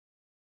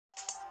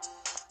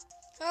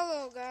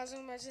Hello guys,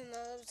 welcome back to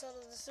another episode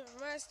of the Super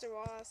Master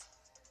Boss.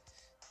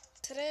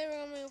 Today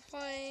we're gonna be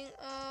playing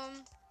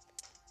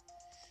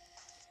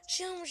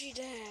Geometry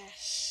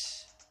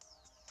Dash.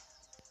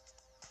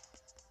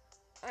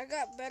 I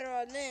got better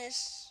on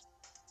this.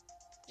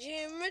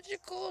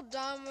 Geometrical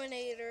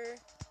Dominator.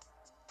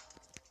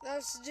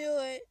 Let's do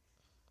it.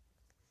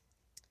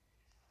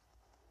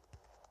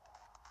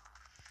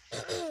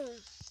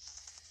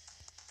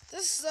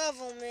 This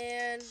level,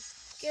 man,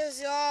 gives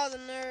you all the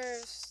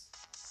nerves.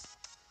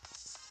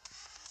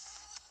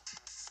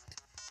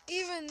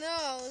 Even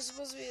though it's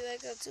supposed to be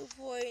like a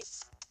 2.0.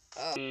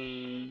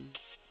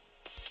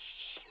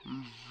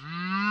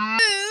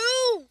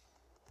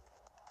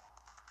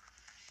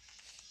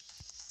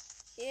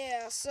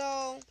 Yeah,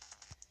 so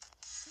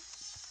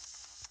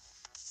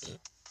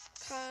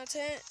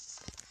content.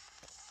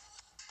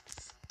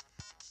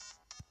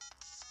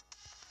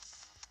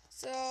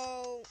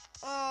 So,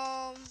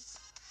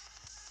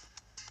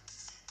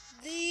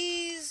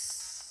 these.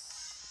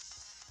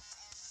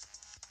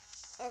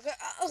 Okay.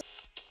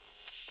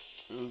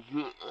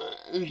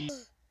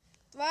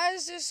 Why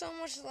is there so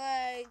much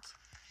lag?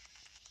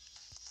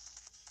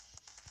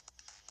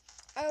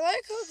 I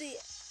like how they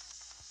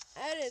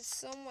added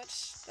so much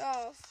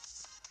stuff.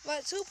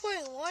 But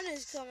 2.1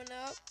 is coming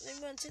up.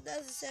 Maybe in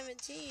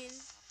 2017.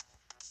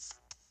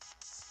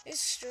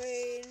 It's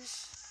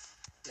strange.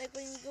 Like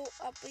when you go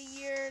up a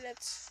year,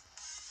 that's...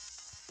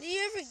 Do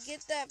you ever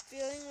get that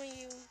feeling when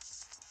you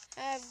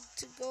have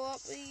to go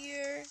up a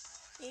year?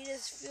 And you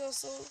just feel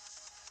so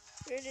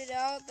weirded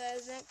out that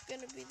it's not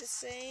going to be the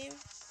same.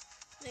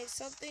 Like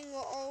something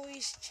will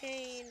always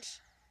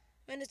change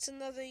when it's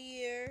another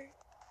year.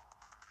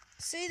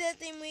 Say that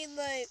they made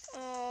like,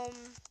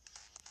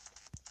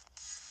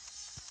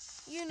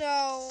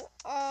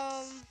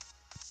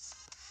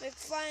 like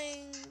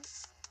flying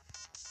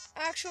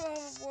actual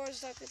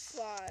hoverboards that could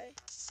fly.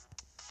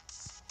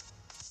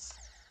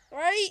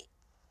 Right?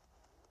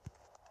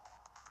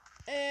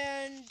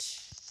 And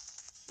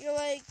you're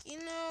like,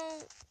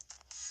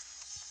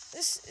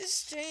 this is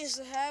strange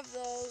to have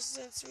those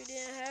since we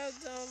didn't have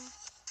them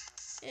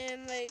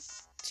in like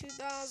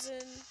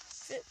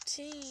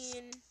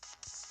 2015.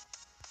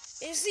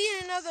 You see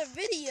another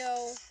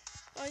video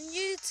on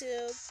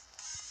YouTube,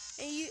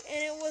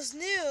 and it was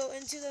new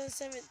in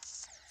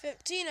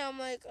 2015. I'm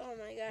like, oh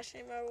my gosh, I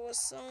remember it was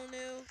so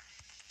new.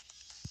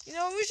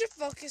 We should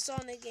focus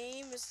on the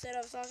game instead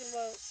of talking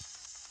about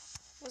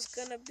what's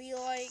gonna be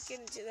like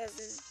in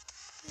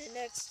the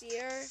next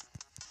year.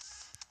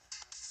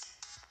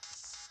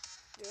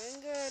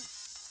 Doing good.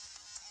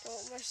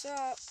 Don't mess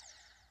up.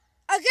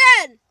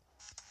 Again!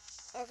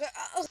 Okay.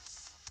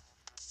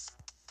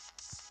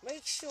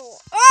 Make sure.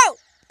 Oh!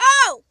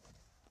 Oh!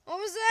 What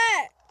was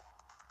that?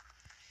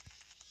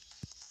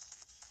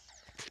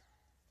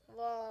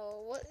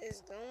 Whoa, what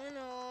is going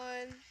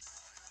on?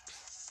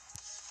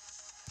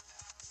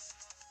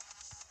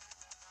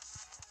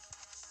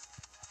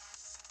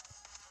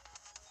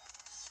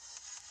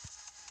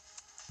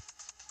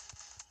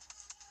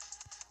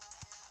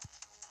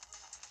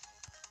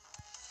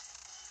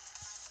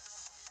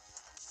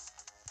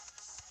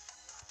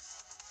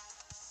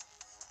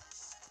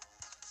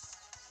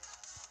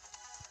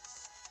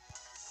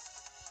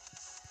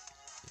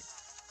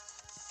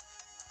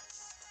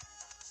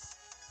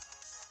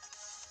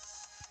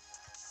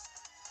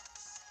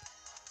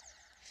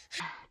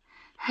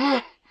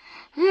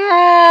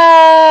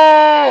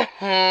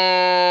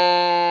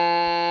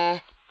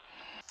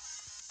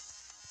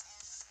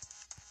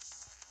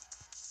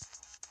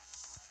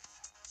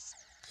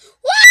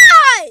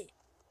 Why?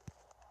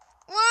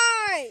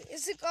 Why?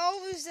 Is it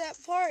always that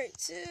part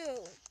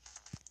too?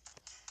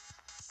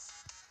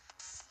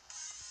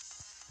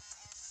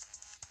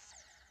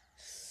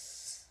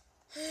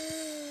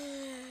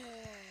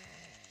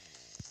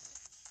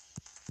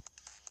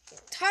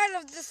 Tired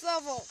of this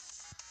level.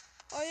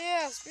 Oh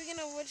yeah, speaking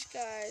of which,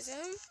 guys,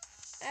 I'm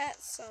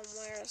at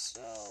somewhere,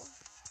 so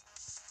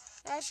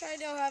I'll try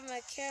to have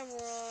my camera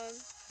on.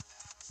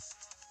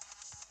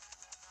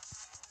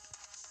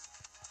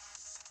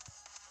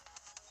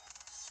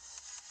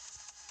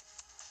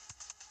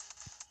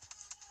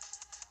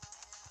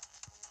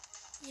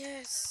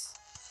 Yes.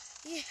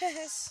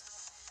 Yes.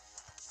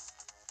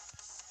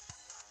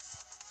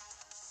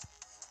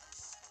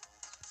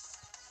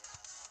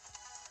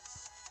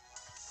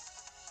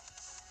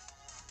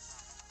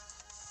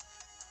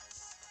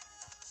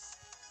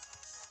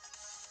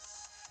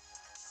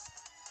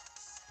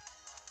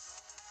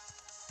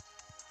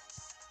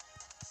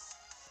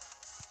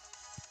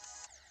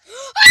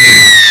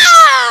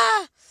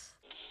 Ah!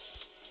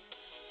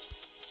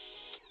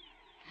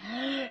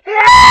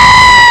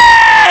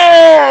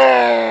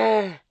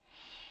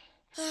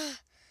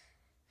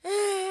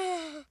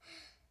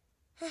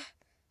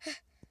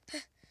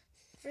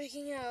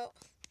 Freaking out.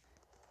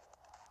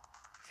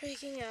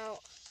 Freaking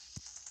out.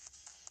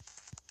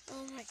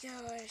 Oh my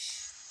gosh.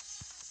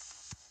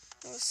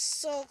 That was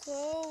so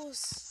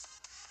close.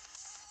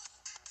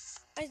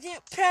 I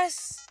didn't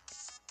press.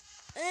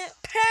 I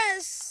didn't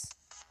press.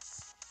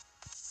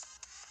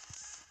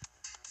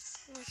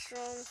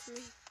 wrong with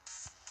me?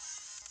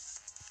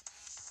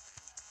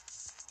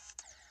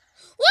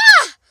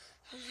 Wah!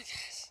 Oh my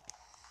gosh.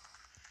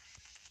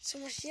 So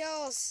much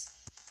yells.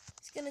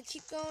 He's gonna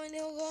keep going,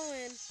 he'll go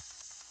in.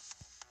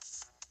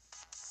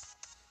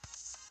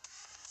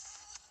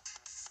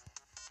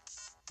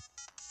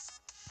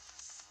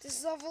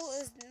 This level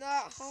is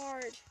not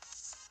hard.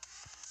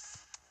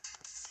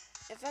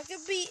 If I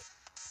could beat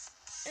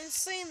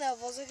insane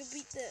levels, I could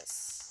beat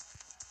this.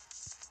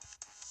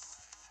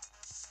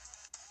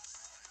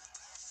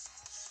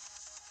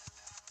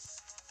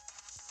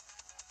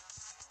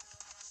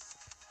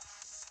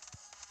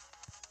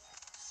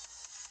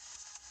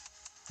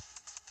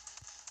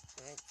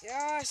 Oh my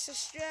gosh, the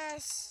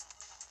stress.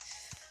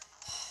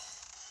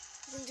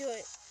 I can do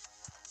it.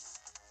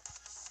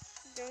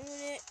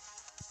 Doing it.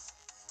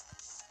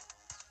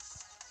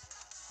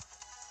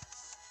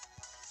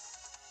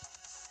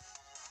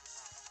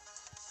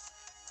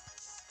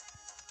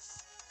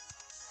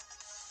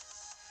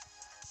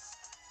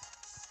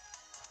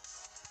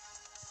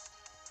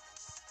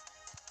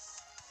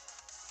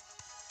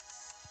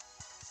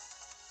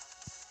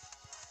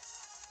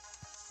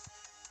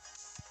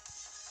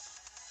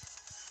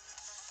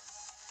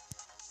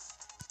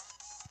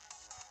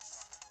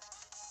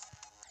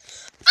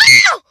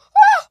 Ow!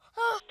 Oh!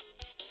 Oh!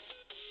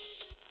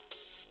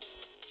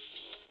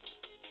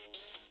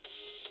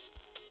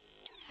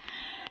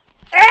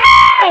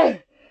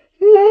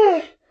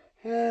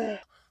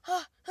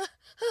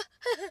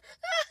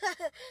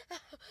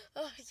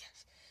 Oh my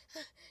gosh.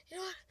 You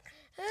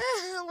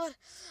know what?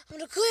 I'm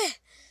gonna quit.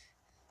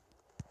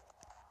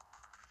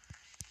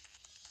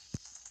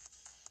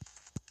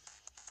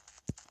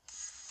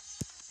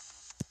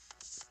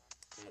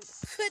 I'm gonna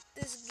quit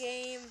this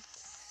game.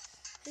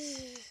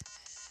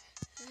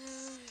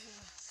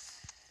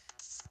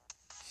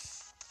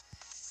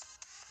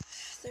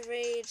 The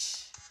rage.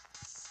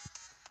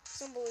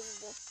 It's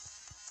unbelievable.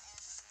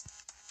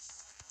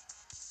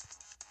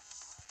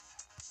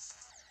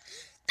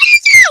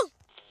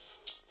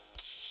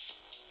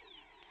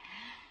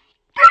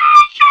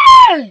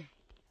 I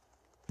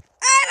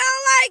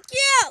don't like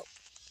you!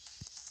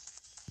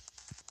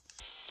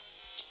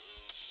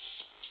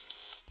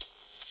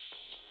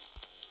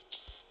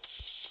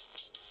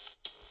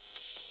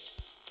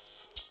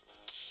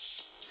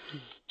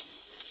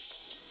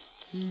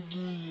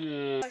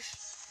 Gosh,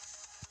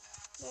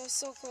 that was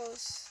so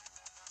close.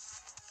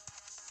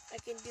 I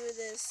can do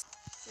this.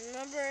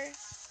 Remember,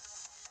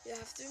 you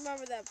have to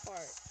remember that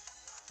part.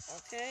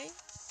 Okay?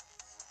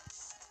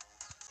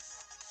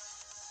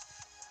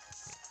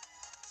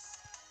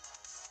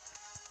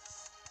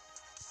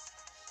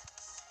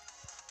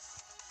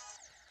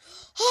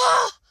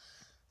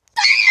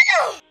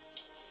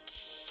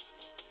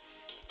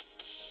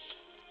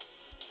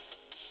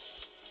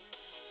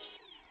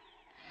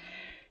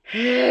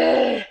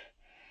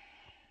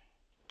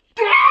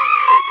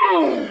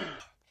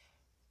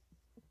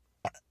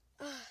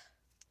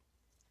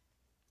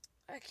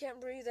 I can't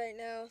breathe right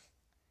now.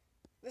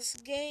 This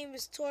game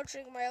is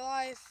torturing my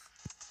life.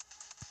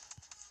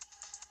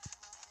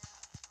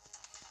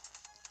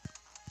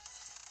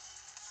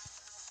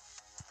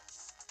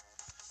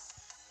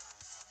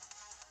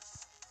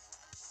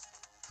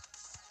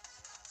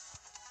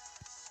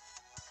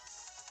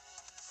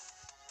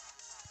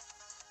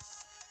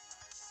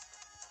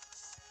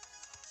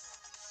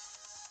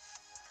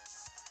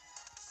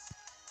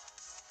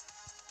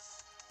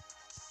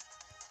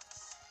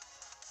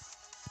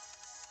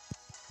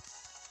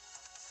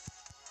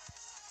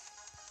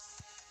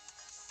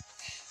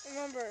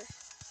 Remember,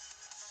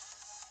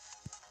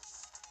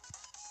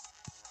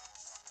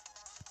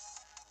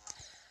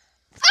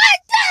 I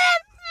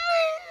didn't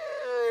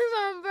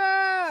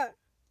remember.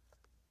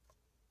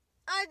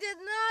 I did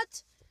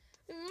not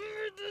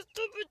remember the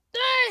stupid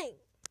thing.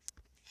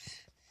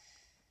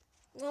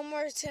 One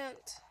more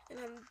attempt, and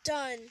I'm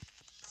done.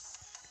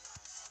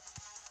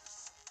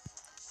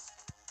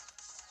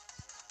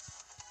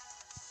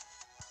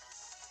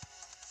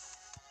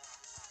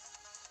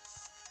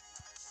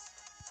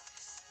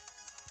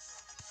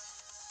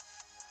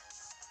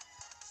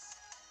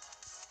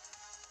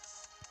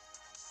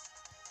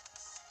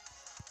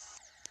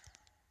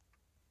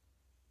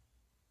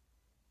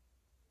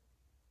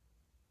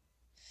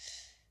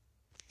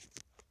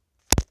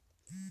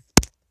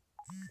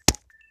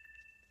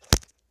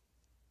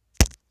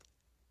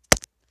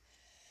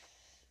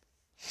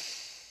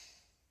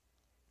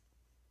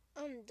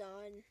 I'm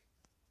done.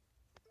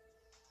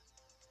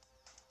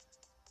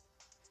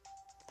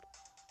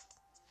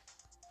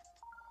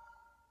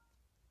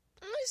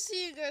 I'm gonna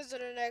see you guys in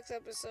the next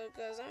episode,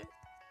 because I'm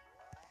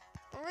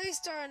really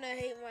starting to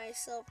hate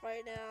myself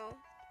right now.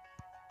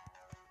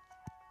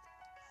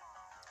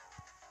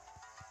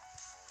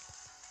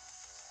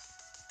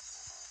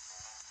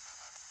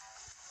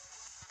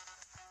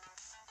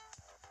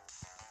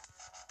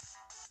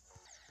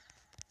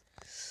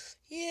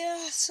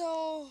 Yeah,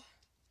 so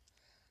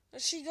I'll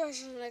see you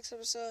guys in the next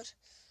episode.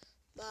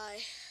 Bye.